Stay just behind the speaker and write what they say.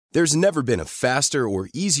There's never been a faster or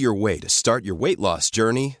easier way to start your weight loss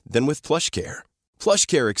journey than with PlushCare.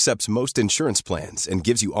 PlushCare accepts most insurance plans and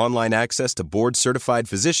gives you online access to board-certified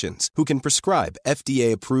physicians who can prescribe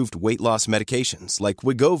FDA-approved weight loss medications like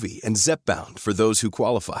Wegovy and Zepbound for those who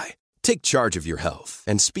qualify. Take charge of your health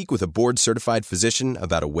and speak with a board-certified physician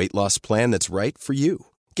about a weight loss plan that's right for you.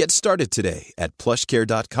 Get started today at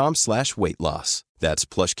plushcare.com/weight-loss. That's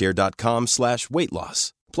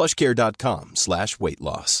plushcare.com/weight-loss.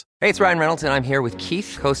 plushcare.com/weight-loss. Hey, it's Ryan Reynolds, and I'm here with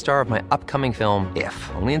Keith, co-star of my upcoming film, If,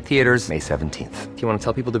 only in theaters May 17th. Do you want to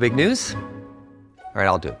tell people the big news? All right,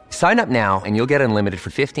 I'll do it. Sign up now and you'll get unlimited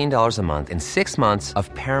for $15 a month and 6 months of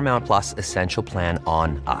Paramount Plus Essential Plan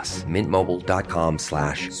on us.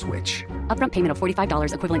 MintMobile.com/switch. Upfront payment of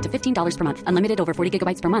 $45 equivalent to $15 per month. Unlimited over 40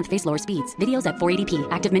 gigabytes per month. Face lower speeds. Videos at 480p.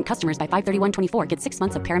 Active Mint customers by 531.24 get 6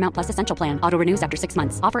 months of Paramount Plus Essential Plan. Auto renews after 6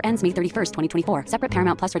 months. Offer ends May 31st, 2024. Separate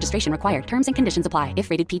Paramount Plus registration required. Terms and conditions apply if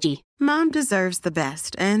rated PG. Mom deserves the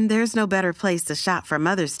best, and there's no better place to shop for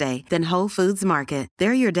Mother's Day than Whole Foods Market.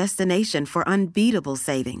 They're your destination for unbeatable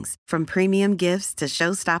savings. From premium gifts to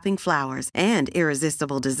show-stopping flowers and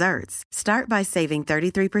irresistible desserts. Start by saving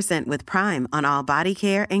 33% with Prime on all body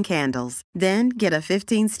care and candles. Then get a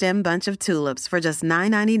 15-stem bunch of tulips for just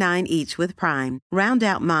 $9.99 each with Prime. Round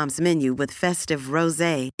out Mom's menu with festive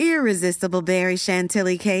rosé, irresistible berry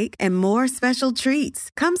chantilly cake, and more special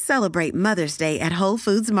treats. Come celebrate Mother's Day at Whole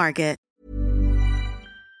Foods Market.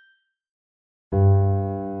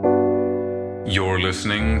 You're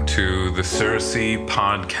listening to the Cersei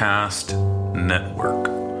Podcast Network.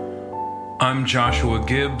 I'm Joshua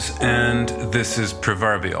Gibbs, and this is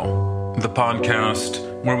Proverbial, the podcast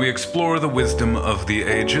where we explore the wisdom of the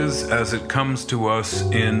ages as it comes to us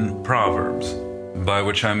in Proverbs, by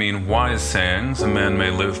which I mean wise sayings a man may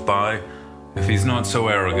live by if he's not so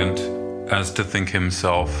arrogant as to think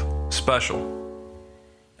himself special.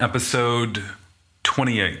 Episode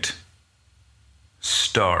 28,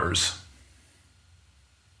 Stars.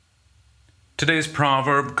 Today's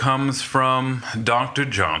proverb comes from Dr.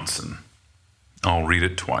 Johnson. I'll read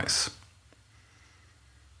it twice.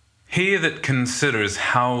 He that considers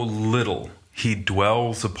how little he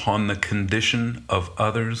dwells upon the condition of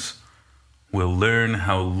others will learn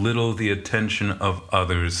how little the attention of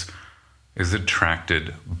others is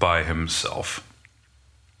attracted by himself.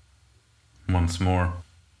 Once more.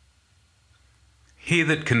 He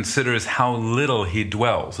that considers how little he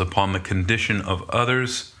dwells upon the condition of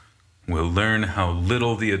others will learn how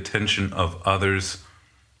little the attention of others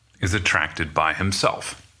is attracted by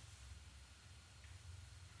himself.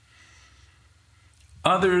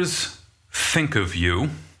 Others think of you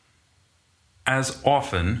as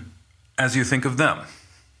often as you think of them.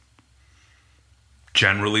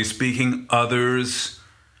 Generally speaking, others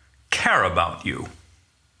care about you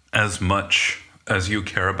as much as you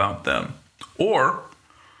care about them. Or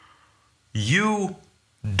you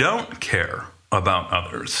don't care about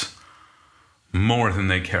others more than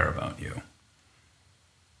they care about you.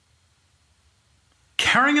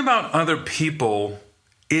 Caring about other people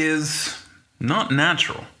is not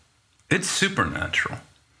natural. It's supernatural.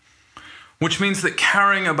 Which means that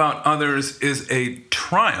caring about others is a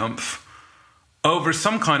triumph over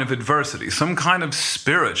some kind of adversity, some kind of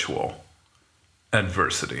spiritual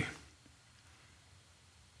adversity.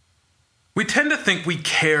 We tend to think we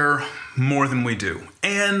care more than we do,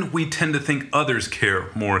 and we tend to think others care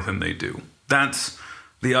more than they do. That's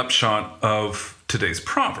the upshot of today's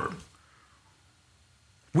proverb.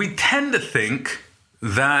 We tend to think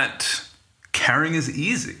that caring is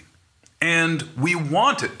easy, and we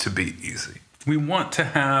want it to be easy. We want to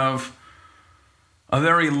have a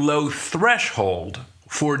very low threshold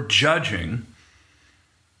for judging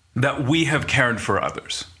that we have cared for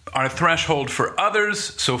others. Our threshold for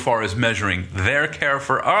others, so far as measuring their care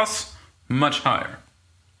for us, much higher.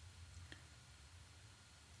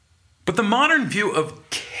 But the modern view of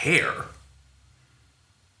care,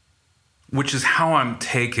 which is how I'm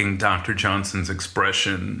taking Dr. Johnson's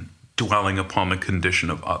expression, dwelling upon the condition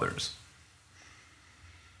of others.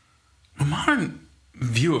 The modern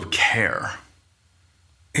view of care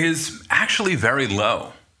is actually very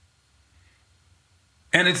low.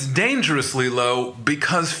 And it's dangerously low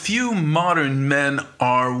because few modern men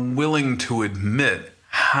are willing to admit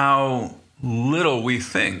how little we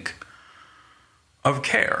think of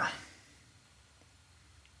care.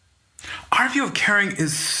 Our view of caring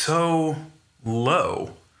is so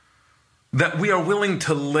low that we are willing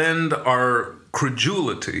to lend our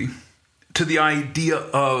credulity to the idea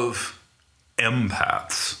of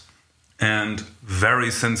empaths and very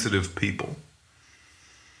sensitive people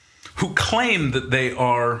who claim that they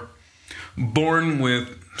are born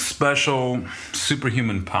with special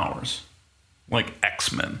superhuman powers, like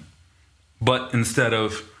X-Men. But instead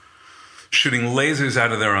of shooting lasers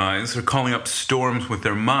out of their eyes or calling up storms with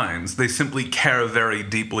their minds, they simply care very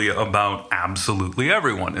deeply about absolutely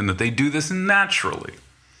everyone, and that they do this naturally.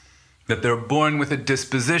 That they're born with a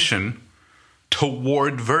disposition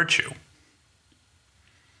toward virtue.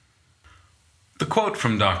 The quote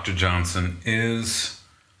from Dr. Johnson is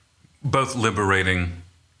both liberating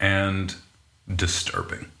and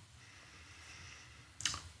disturbing.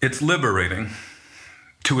 It's liberating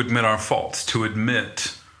to admit our faults, to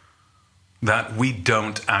admit that we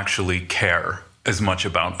don't actually care as much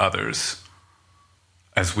about others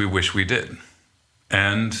as we wish we did.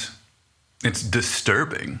 And it's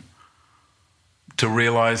disturbing to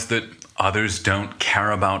realize that others don't care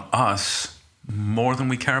about us more than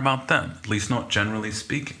we care about them, at least not generally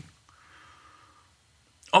speaking.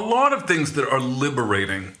 A lot of things that are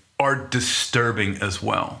liberating are disturbing as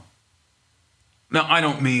well. Now, I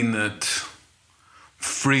don't mean that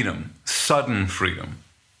freedom, sudden freedom,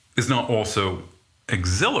 is not also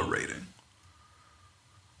exhilarating.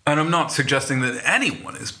 And I'm not suggesting that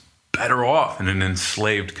anyone is better off in an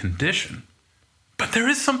enslaved condition. But there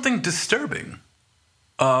is something disturbing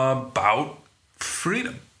about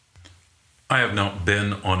freedom. I have not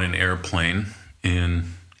been on an airplane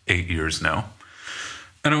in 8 years now.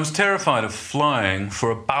 And I was terrified of flying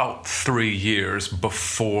for about 3 years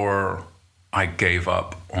before I gave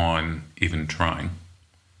up on even trying.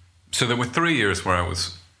 So there were 3 years where I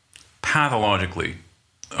was pathologically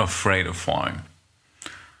afraid of flying.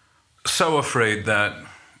 So afraid that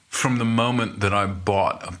from the moment that I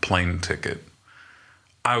bought a plane ticket,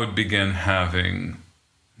 I would begin having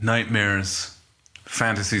nightmares,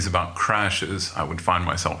 fantasies about crashes. I would find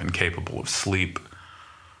myself incapable of sleep,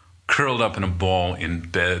 curled up in a ball in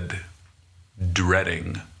bed,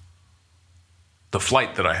 dreading the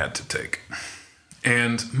flight that I had to take.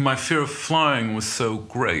 And my fear of flying was so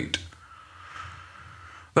great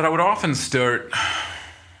that I would often start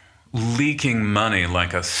leaking money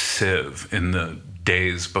like a sieve in the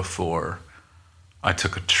days before I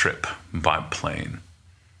took a trip by plane.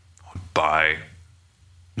 I would buy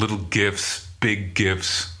little gifts, big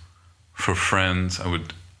gifts for friends. I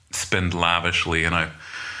would spend lavishly, and I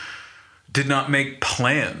did not make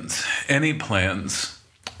plans, any plans,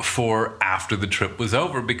 for after the trip was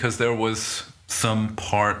over, because there was some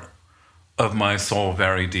part of my soul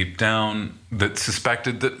very deep down that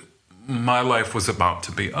suspected that my life was about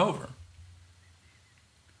to be over.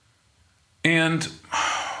 And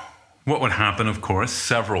what would happen, of course,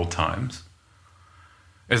 several times,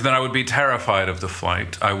 is that I would be terrified of the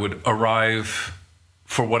flight. I would arrive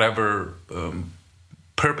for whatever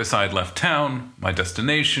purpose I had left town, my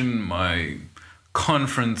destination, my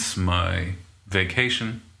conference, my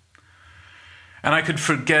vacation. And I could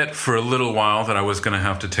forget for a little while that I was going to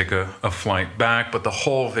have to take a flight back, but the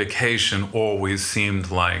whole vacation always seemed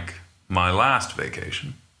like my last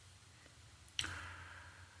vacation.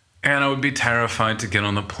 And I would be terrified to get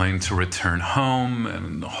on the plane to return home,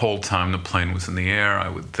 and the whole time the plane was in the air, I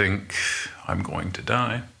would think, I'm going to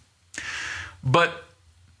die. But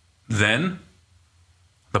then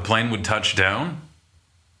the plane would touch down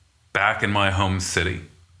back in my home city,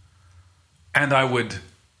 and I would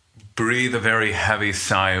breathe a very heavy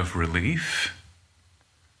sigh of relief,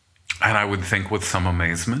 and I would think with some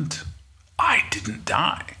amazement, I didn't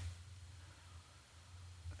die.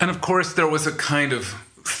 And of course, there was a kind of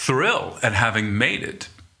thrill at having made it,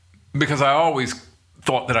 because I always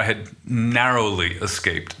thought that I had narrowly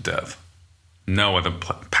escaped death. No other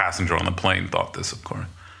passenger on the plane thought this, of course.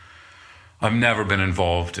 I've never been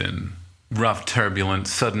involved in rough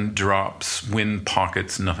turbulence, sudden drops, wind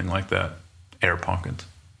pockets, nothing like that, air pockets.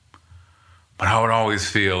 But I would always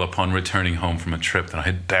feel upon returning home from a trip that I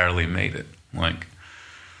had barely made it, like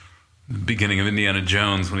the beginning of Indiana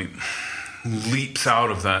Jones when he leaps out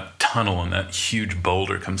of that tunnel and that huge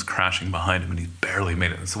boulder comes crashing behind him and he's barely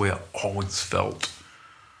made it. That's the way I always felt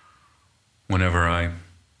whenever I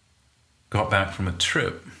got back from a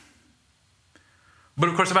trip. But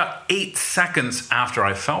of course, about 8 seconds after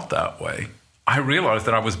I felt that way, I realized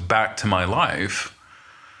that I was back to my life,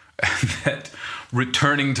 and that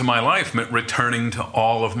returning to my life meant returning to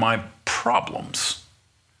all of my problems.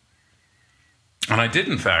 And I did,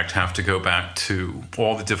 in fact, have to go back to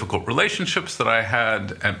all the difficult relationships that I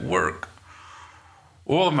had at work,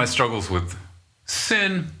 all of my struggles with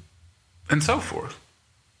sin, and so forth.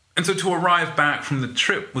 And so to arrive back from the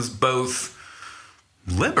trip was both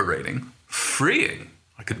liberating, freeing.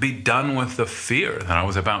 I could be done with the fear that I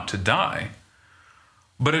was about to die.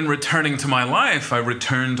 But in returning to my life, I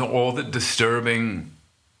returned to all the disturbing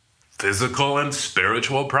physical and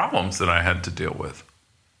spiritual problems that I had to deal with.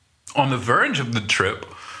 On the verge of the trip,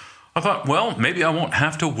 I thought, well, maybe I won't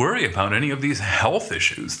have to worry about any of these health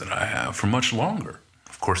issues that I have for much longer.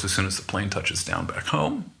 Of course, as soon as the plane touches down back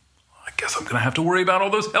home, I guess I'm going to have to worry about all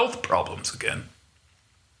those health problems again.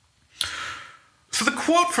 So the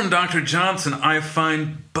quote from Dr. Johnson I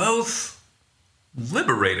find both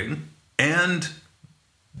liberating and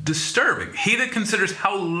disturbing. He that considers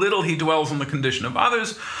how little he dwells on the condition of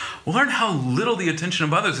others will learn how little the attention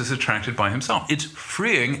of others is attracted by himself. It's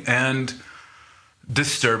freeing and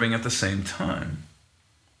disturbing at the same time.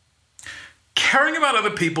 Caring about other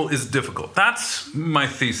people is difficult. That's my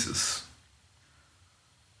thesis.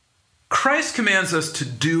 Christ commands us to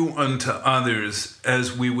do unto others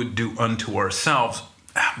as we would do unto ourselves,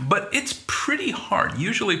 but it's pretty hard,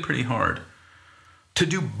 usually pretty hard, to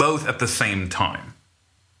do both at the same time.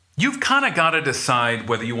 You've kind of got to decide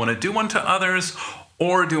whether you want to do unto others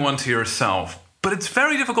or do unto yourself, but it's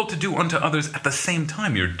very difficult to do unto others at the same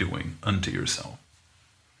time you're doing unto yourself.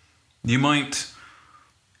 You might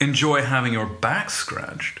enjoy having your back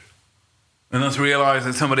scratched, and thus realize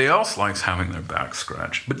that somebody else likes having their back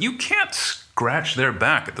scratched. But you can't scratch their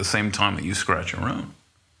back at the same time that you scratch your own.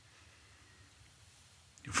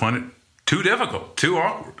 You find it too difficult, too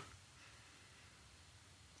awkward.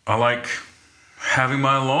 I like having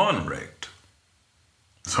my lawn raked,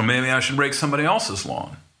 so maybe I should rake somebody else's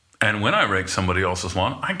lawn. And when I rake somebody else's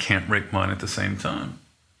lawn, I can't rake mine at the same time.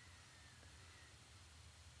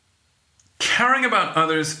 Caring about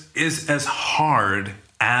others is as hard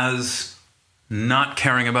as not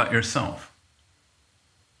caring about yourself.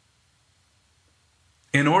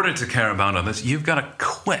 In order to care about others, you've got to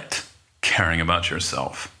quit caring about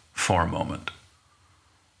yourself for a moment.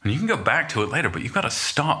 And you can go back to it later, but you've got to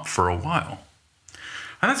stop for a while.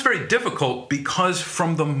 And that's very difficult because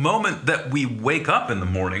from the moment that we wake up in the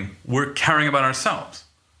morning, we're caring about ourselves.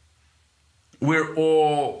 We're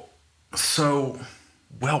all so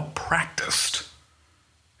well practiced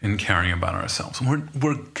in caring about ourselves.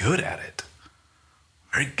 We're good at it.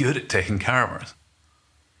 Very good at taking care of ourselves.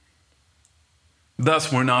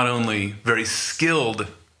 Thus, we're not only very skilled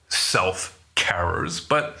self-carers,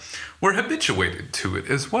 but we're habituated to it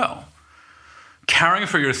as well. Caring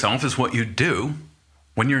for yourself is what you do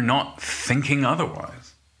when you're not thinking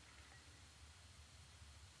otherwise.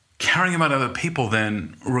 Caring about other people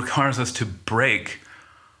then requires us to break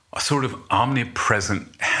a sort of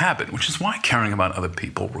omnipresent habit, which is why caring about other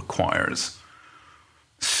people requires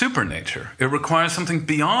supernature. It requires something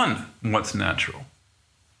beyond what's natural.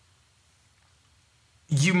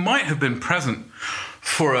 You might have been present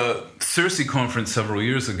for a Circe conference several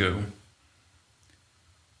years ago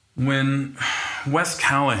when Wes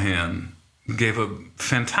Callahan gave a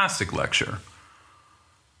fantastic lecture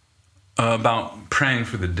about praying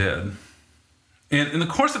for the dead. And in the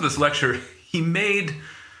course of this lecture, he made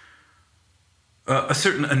a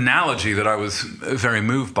certain analogy that I was very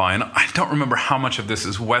moved by. And I don't remember how much of this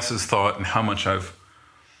is Wes's thought and how much I've,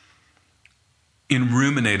 in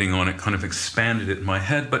ruminating on it, kind of expanded it in my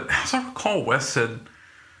head. But as I recall, Wes said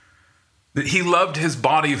that he loved his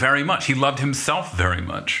body very much. He loved himself very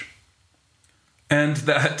much. And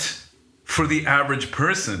that for the average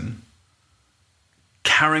person,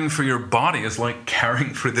 caring for your body is like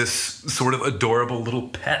caring for this sort of adorable little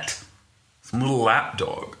pet, some little lap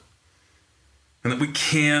dog. And that we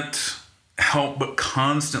can't help but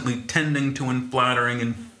constantly tending to and flattering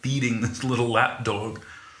and feeding this little lap dog.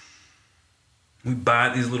 We buy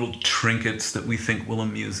these little trinkets that we think will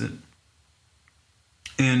amuse it.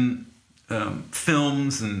 In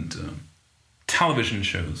films and television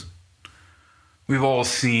shows, we've all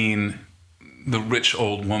seen the rich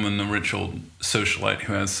old woman, the rich old socialite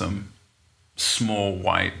who has some small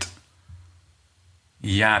white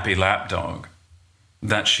yappy lapdog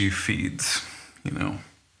that she feeds,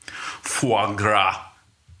 foie gras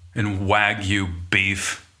and Wagyu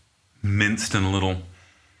beef minced in a little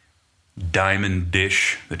diamond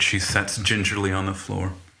dish that she sets gingerly on the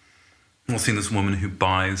floor. We've seen this woman who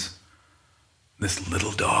buys this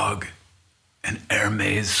little dog an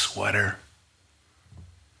Hermes sweater,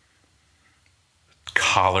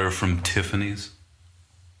 collar from Tiffany's.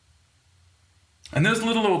 And those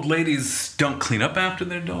little old ladies don't clean up after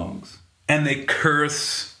their dogs. And they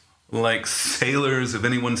curse like sailors if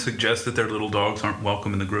anyone suggests that their little dogs aren't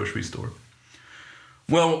welcome in the grocery store.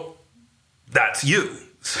 Well, that's you,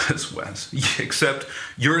 says Wes. Except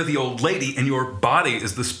you're the old lady and your body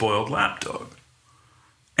is the spoiled lapdog.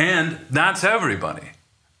 And that's everybody.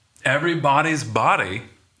 Everybody's body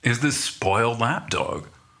is this spoiled lapdog.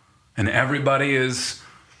 And everybody is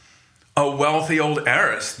a wealthy old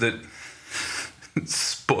heiress that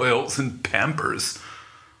spoils and pampers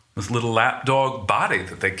this little lapdog body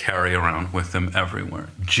that they carry around with them everywhere,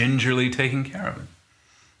 gingerly taking care of it.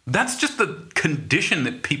 That's just the condition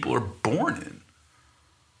that people are born in.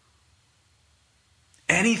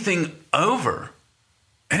 Anything over,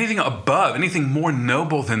 anything above, anything more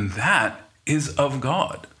noble than that is of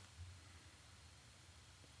God.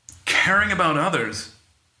 Caring about others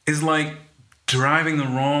is like driving the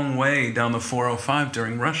wrong way down the 405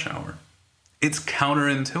 during rush hour. It's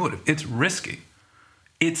counterintuitive. It's risky.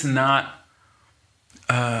 It's not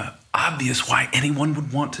obvious why anyone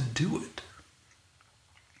would want to do it.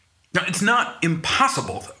 Now, it's not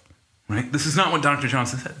impossible, though, right? This is not what Dr.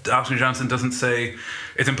 Johnson said. Dr. Johnson doesn't say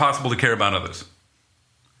it's impossible to care about others.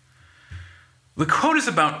 The quote is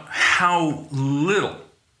about how little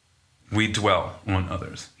we dwell on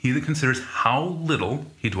others. He that considers how little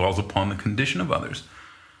he dwells upon the condition of others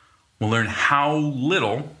will learn how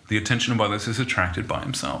little the attention of others is attracted by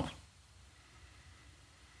himself.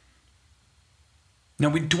 Now,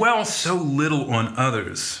 we dwell so little on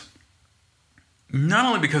others, not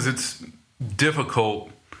only because it's difficult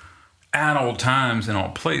at all times in all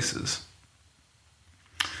places,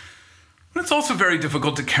 but it's also very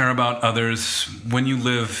difficult to care about others when you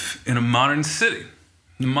live in a modern city.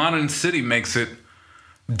 The modern city makes it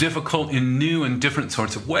difficult in new and different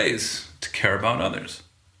sorts of ways to care about others.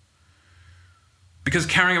 Because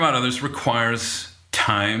caring about others requires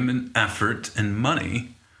time and effort and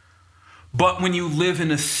money. But when you live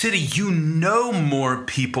in a city, you know more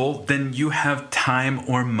people than you have time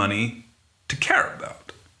or money to care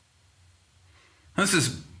about. This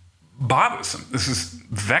is bothersome. This is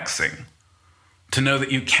vexing to know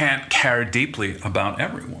that you can't care deeply about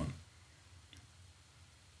everyone.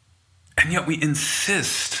 And yet we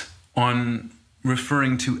insist on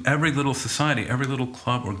referring to every little society, every little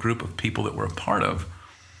club or group of people that we're a part of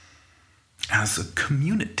as a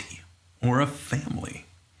community or a family.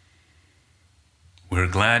 We're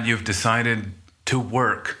glad you've decided to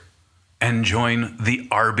work and join the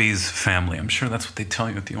Arby's family. I'm sure that's what they tell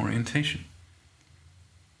you at the orientation.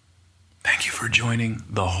 Thank you for joining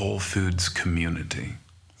the Whole Foods community.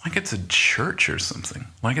 Like it's a church or something.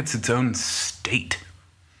 Like it's its own state.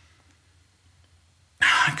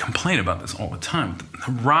 I complain about this all the time.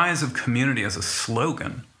 The rise of community as a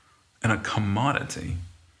slogan and a commodity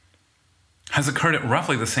has occurred at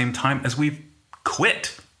roughly the same time as we've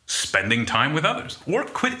quit spending time with others or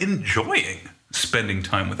quit enjoying spending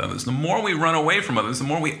time with others. The more we run away from others, the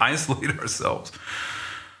more we isolate ourselves,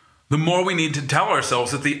 the more we need to tell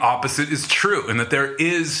ourselves that the opposite is true and that there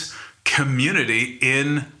is community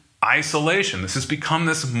in isolation. This has become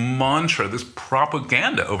this mantra, this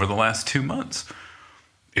propaganda over the last 2 months.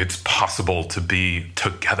 It's possible to be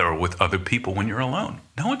together with other people when you're alone.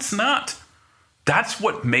 No, it's not. That's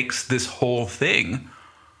what makes this whole thing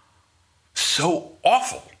so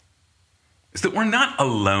awful, is that we're not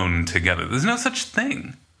alone together. There's no such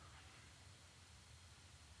thing.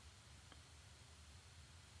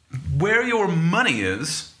 Where your money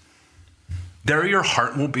is, there your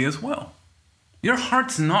heart will be as well. Your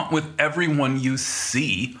heart's not with everyone you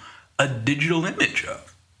see a digital image of.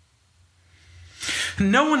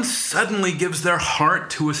 No one suddenly gives their heart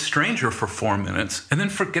to a stranger for 4 minutes and then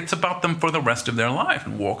forgets about them for the rest of their life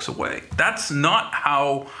and walks away. That's not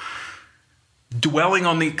how dwelling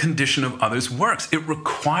on the condition of others works. It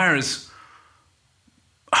requires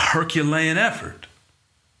a Herculean effort.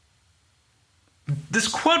 This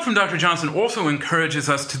quote from Dr. Johnson also encourages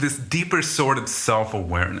us to this deeper sort of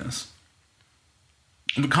self-awareness.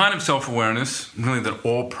 The kind of self-awareness, really, that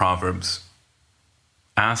all Proverbs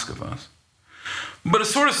ask of us. But a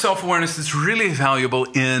sort of self-awareness that's really valuable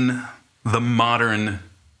in the modern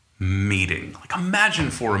meeting. Like,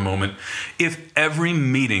 imagine for a moment if every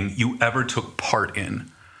meeting you ever took part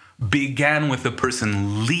in began with the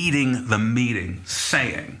person leading the meeting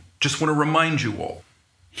saying, just want to remind you all,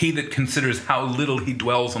 he that considers how little he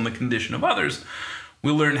dwells on the condition of others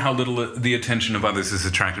will learn how little the attention of others is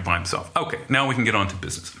attracted by himself. Okay, now we can get on to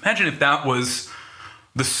business. Imagine if that was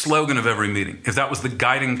the slogan of every meeting, if that was the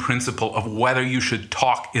guiding principle of whether you should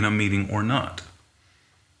talk in a meeting or not.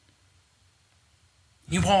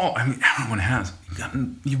 Everyone has.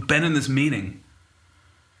 You've been in this meeting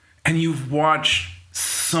and you've watched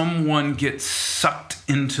someone get sucked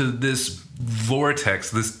into this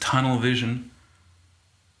vortex, this tunnel vision,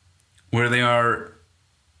 where they are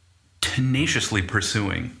tenaciously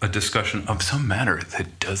pursuing a discussion of some matter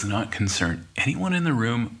that does not concern anyone in the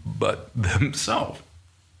room but themselves.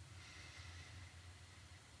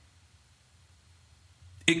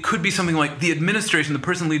 it could be something like the administration, the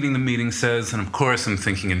person leading the meeting says, and of course I'm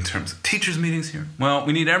thinking in terms of teachers' meetings here, well,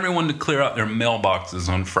 we need everyone to clear out their mailboxes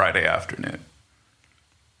on Friday afternoon.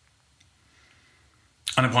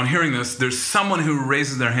 And upon hearing this, there's someone who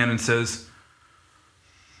raises their hand and says,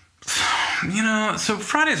 so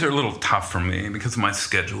Fridays are a little tough for me because of my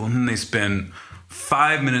schedule. And then they spend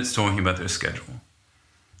 5 minutes talking about their schedule.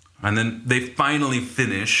 And then they finally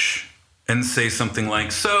finish and say something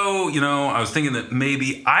like, I was thinking that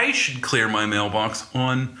maybe I should clear my mailbox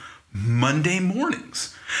on Monday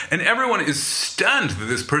mornings. And everyone is stunned that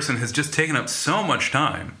this person has just taken up so much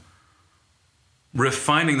time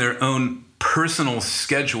refining their own personal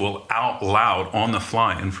schedule out loud on the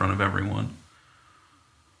fly in front of everyone.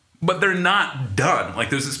 But they're not done.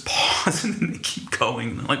 Like, there's this pause and then they keep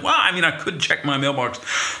going. Like, I could check my mailbox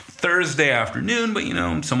Thursday afternoon, but,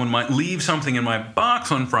 someone might leave something in my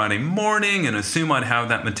box on Friday morning and assume I'd have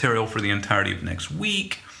that material for the entirety of next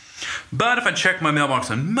week. But if I check my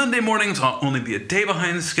mailbox on Monday mornings, I'll only be a day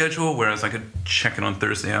behind the schedule, whereas I could check it on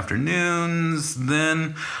Thursday afternoons.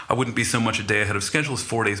 Then I wouldn't be so much a day ahead of schedule as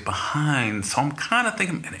 4 days behind. So I'm kind of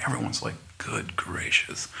thinking, and everyone's like, good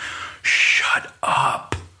gracious, shut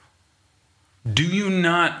up. Do you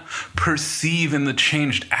not perceive in the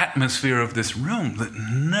changed atmosphere of this room that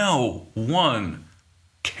no one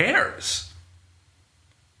cares?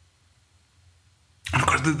 And of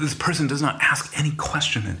course, this person does not ask any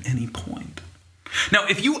question at any point. Now,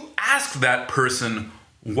 if you ask that person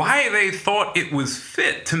why they thought it was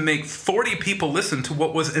fit to make 40 people listen to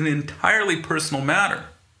what was an entirely personal matter,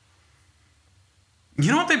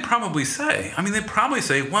 you know what they'd probably say? They'd probably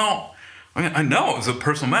say, I know it was a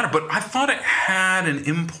personal matter, but I thought it had an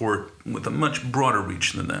import with a much broader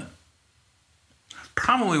reach than that. That's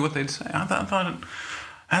probably what they'd say. I thought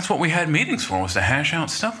that's what we had meetings for, was to hash out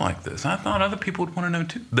stuff like this. I thought other people would want to know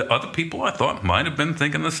too. The other people, I thought, might have been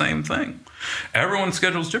thinking the same thing. Everyone's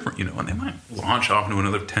schedule's different, and they might launch off into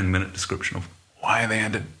another 10-minute description of why they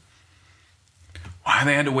had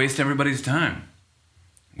to waste everybody's time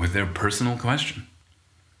with their personal question.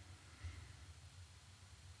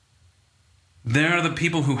 There are the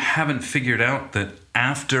people who haven't figured out that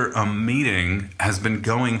after a meeting has been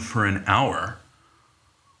going for an hour,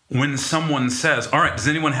 when someone says, all right, does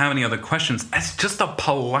anyone have any other questions? That's just a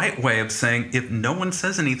polite way of saying, if no one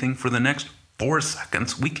says anything for the next 4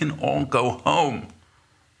 seconds, we can all go home.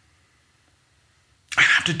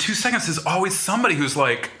 After 2 seconds, there's always somebody who's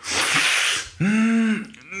like,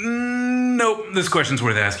 nope, this question's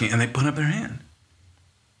worth asking, and they put up their hand.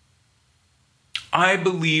 I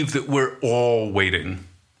believe that we're all waiting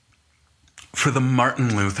for the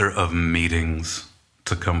Martin Luther of meetings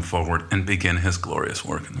to come forward and begin his glorious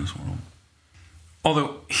work in this world.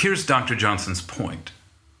 Although, here's Dr. Johnson's point.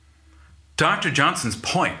 Dr. Johnson's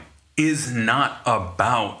point is not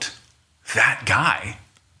about that guy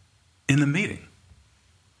in the meeting.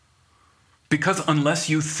 Because unless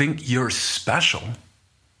you think you're special,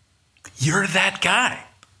 you're that guy.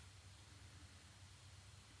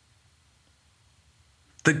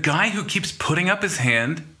 The guy who keeps putting up his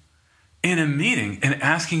hand in a meeting and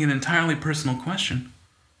asking an entirely personal question,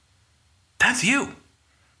 that's you.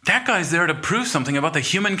 That guy's there to prove something about the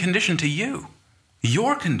human condition to you,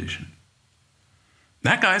 your condition.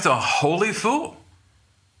 That guy's a holy fool.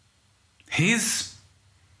 He's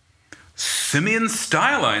Simeon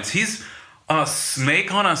Stylites. He's a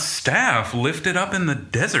snake on a staff lifted up in the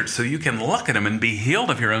desert so you can look at him and be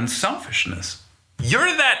healed of your own selfishness. You're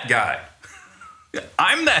that guy.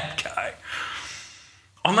 I'm that guy.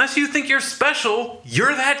 Unless you think you're special,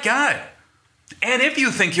 you're that guy. And if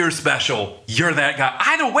you think you're special, you're that guy.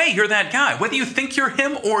 Either way, you're that guy. Whether you think you're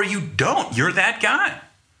him or you don't, you're that guy.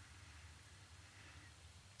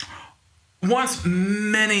 Once,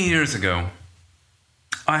 many years ago,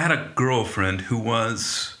 I had a girlfriend who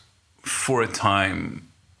was, for a time,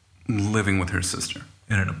 living with her sister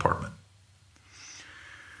in an apartment.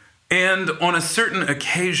 And on a certain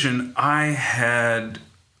occasion, I had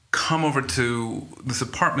come over to this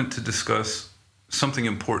apartment to discuss something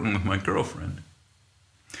important with my girlfriend.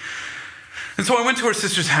 And so I went to her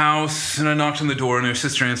sister's house and I knocked on the door and her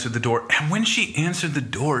sister answered the door. And when she answered the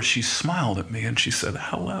door, she smiled at me and she said,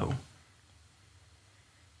 hello.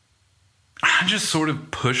 I just sort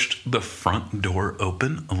of pushed the front door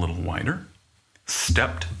open a little wider,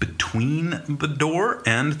 stepped between the door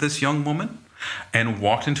and this young woman, and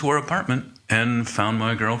walked into her apartment and found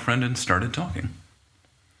my girlfriend and started talking.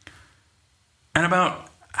 And about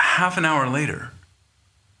half an hour later,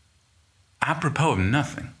 apropos of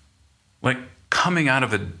nothing, like coming out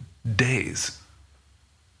of a daze,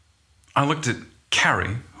 I looked at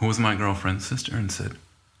Carrie, who was my girlfriend's sister, and said,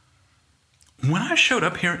 when I showed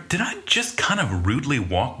up here, did I just kind of rudely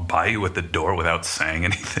walk by you at the door without saying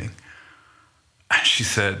anything? And she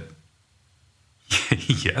said,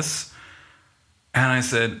 yes. And I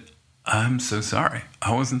said, I'm so sorry.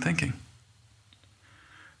 I wasn't thinking.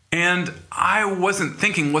 And I wasn't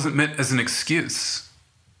thinking wasn't meant as an excuse.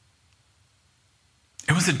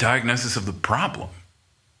 It was a diagnosis of the problem.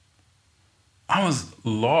 I was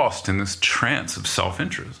lost in this trance of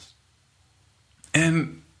self-interest.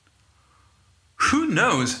 And who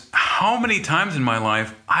knows how many times in my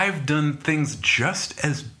life I've done things just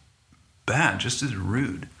as bad, just as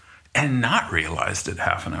rude, and not realized it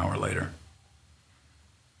half an hour later.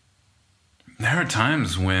 There are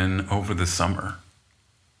times when, over the summer,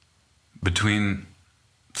 between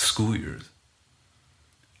school years,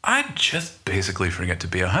 I'd just basically forget to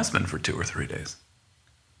be a husband for 2 or 3 days.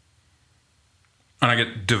 And I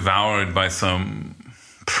get devoured by some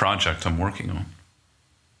project I'm working on,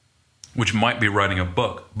 which might be writing a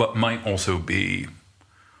book, but might also be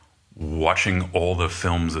watching all the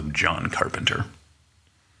films of John Carpenter.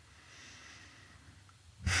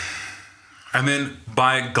 And then,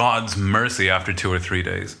 by God's mercy, after 2 or 3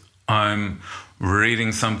 days, I'm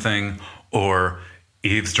reading something or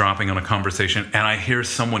eavesdropping on a conversation, and I hear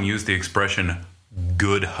someone use the expression,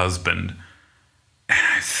 good husband. And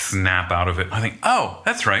I snap out of it. I think, oh,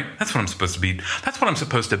 that's right. That's what I'm supposed to be. That's what I'm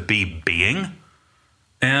supposed to be being.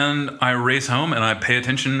 And I race home and I pay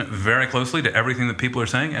attention very closely to everything that people are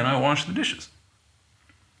saying, and I wash the dishes.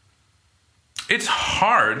 It's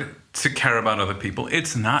hard to care about other people.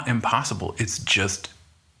 It's not impossible. It's just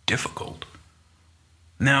difficult.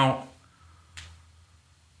 Now,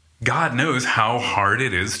 God knows how hard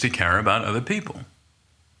it is to care about other people.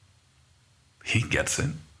 He gets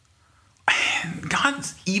it. And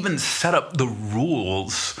God's even set up the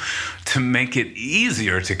rules to make it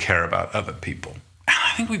easier to care about other people. And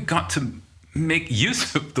I think we've got to make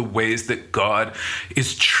use of the ways that God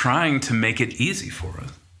is trying to make it easy for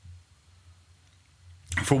us.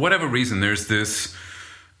 For whatever reason, there's this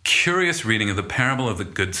curious reading of the parable of the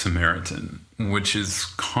Good Samaritan, which is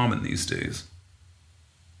common these days.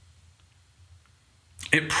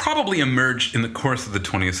 It probably emerged in the course of the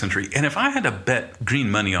 20th century, and if I had to bet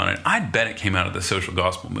green money on it, I'd bet it came out of the social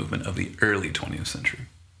gospel movement of the early 20th century.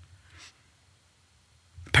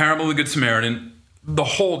 The parable of the Good Samaritan, the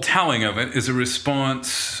whole telling of it is a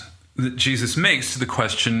response that Jesus makes to the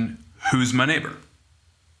question, who's my neighbor?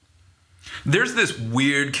 There's this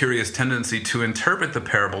weird, curious tendency to interpret the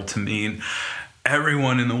parable to mean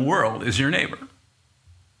everyone in the world is your neighbor.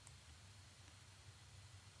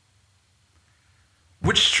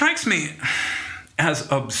 Which strikes me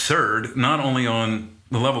as absurd, not only on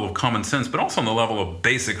the level of common sense, but also on the level of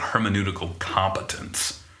basic hermeneutical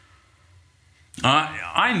competence.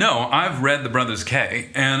 I know, I've read the Brothers K,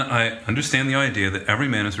 and I understand the idea that every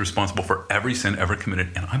man is responsible for every sin ever committed,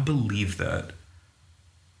 and I believe that.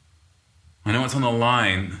 I know it's on the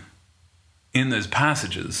line in those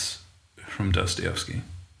passages from Dostoevsky.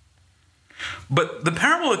 But the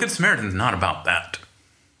parable of the Good Samaritan is not about that.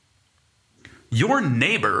 Your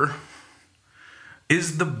neighbor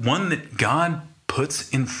is the one that God puts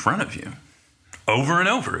in front of you over and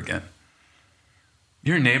over again.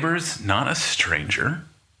 Your neighbor's not a stranger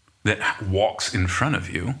that walks in front of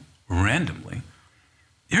you randomly.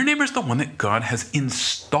 Your neighbor's the one that God has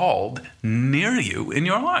installed near you in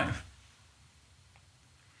your life.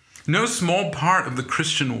 No small part of the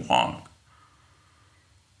Christian walk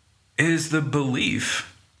is the belief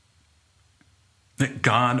that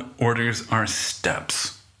God orders our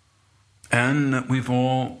steps and that we've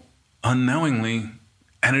all unknowingly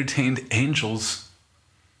entertained angels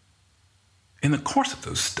in the course of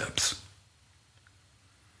those steps.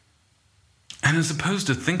 And as opposed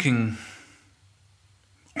to thinking,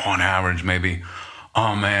 on average, maybe,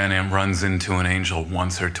 oh man, and runs into an angel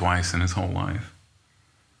once or twice in his whole life.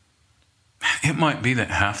 It might be that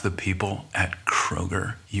half the people at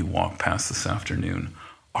Kroger you walk past this afternoon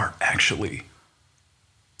are actually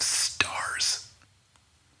stars.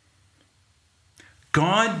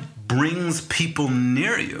 God brings people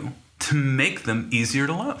near you to make them easier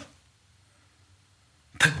to love.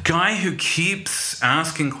 The guy who keeps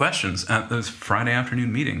asking questions at those Friday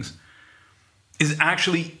afternoon meetings is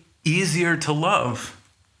actually easier to love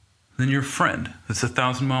than your friend that's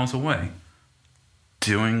 1,000 miles away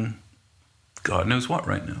doing God knows what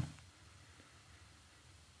right now.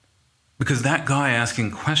 Because that guy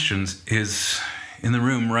asking questions is in the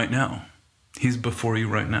room right now. He's before you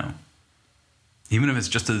right now. Even if it's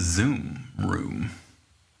just a Zoom room.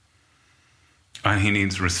 And he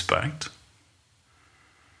needs respect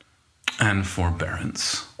and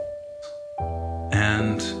forbearance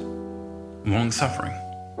and long-suffering.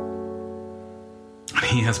 And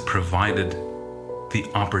He has provided the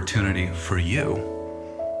opportunity for you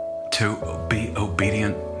to be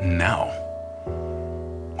obedient now,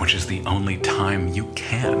 which is the only time you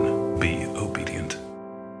can be obedient.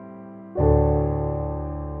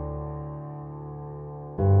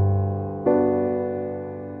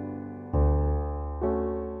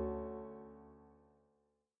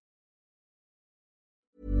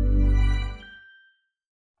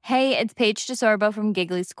 Hey, it's Paige DeSorbo from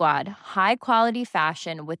Giggly Squad. High quality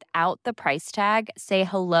fashion without the price tag. Say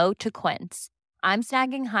hello to Quince. I'm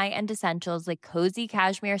snagging high-end essentials like cozy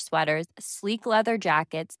cashmere sweaters, sleek leather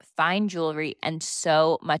jackets, fine jewelry, and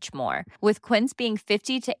so much more. With Quince being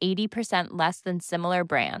 50 to 80% less than similar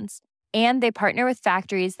brands. And they partner with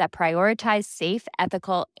factories that prioritize safe,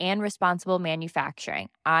 ethical, and responsible manufacturing.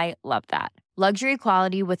 I love that. Luxury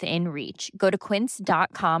quality within reach. Go to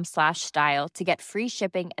quince.com/style to get free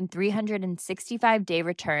shipping and 365-day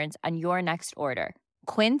returns on your next order.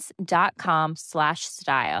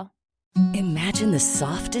 Quince.com/style. Imagine the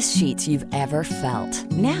softest sheets you've ever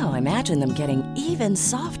felt. Now imagine them getting even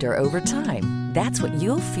softer over time. That's what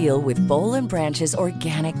you'll feel with Boll & Branch's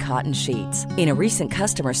organic cotton sheets. In a recent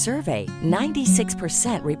customer survey,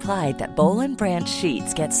 96% replied that Boll & Branch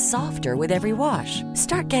sheets get softer with every wash.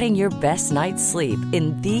 Start getting your best night's sleep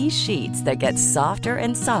in these sheets that get softer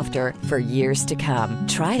and softer for years to come.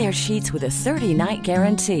 Try their sheets with a 30-night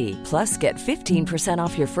guarantee. Plus, get 15%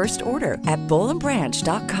 off your first order at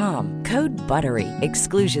bollandbranch.com. Code BUTTERY.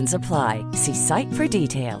 Exclusions apply. See site for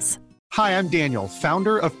details. Hi, I'm Daniel,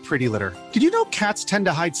 founder of Pretty Litter. Did you know cats tend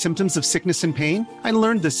to hide symptoms of sickness and pain? I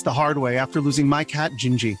learned this the hard way after losing my cat,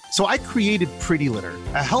 Gingy. So I created Pretty Litter,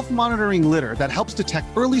 a health monitoring litter that helps detect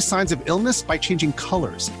early signs of illness by changing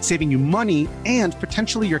colors, saving you money and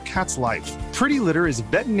potentially your cat's life. Pretty Litter is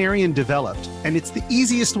veterinarian developed, and it's the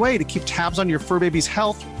easiest way to keep tabs on your fur baby's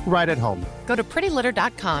health right at home. Go to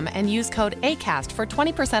prettylitter.com and use code ACAST for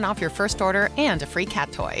 20% off your first order and a free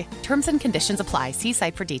cat toy. Terms and conditions apply. See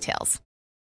site for details.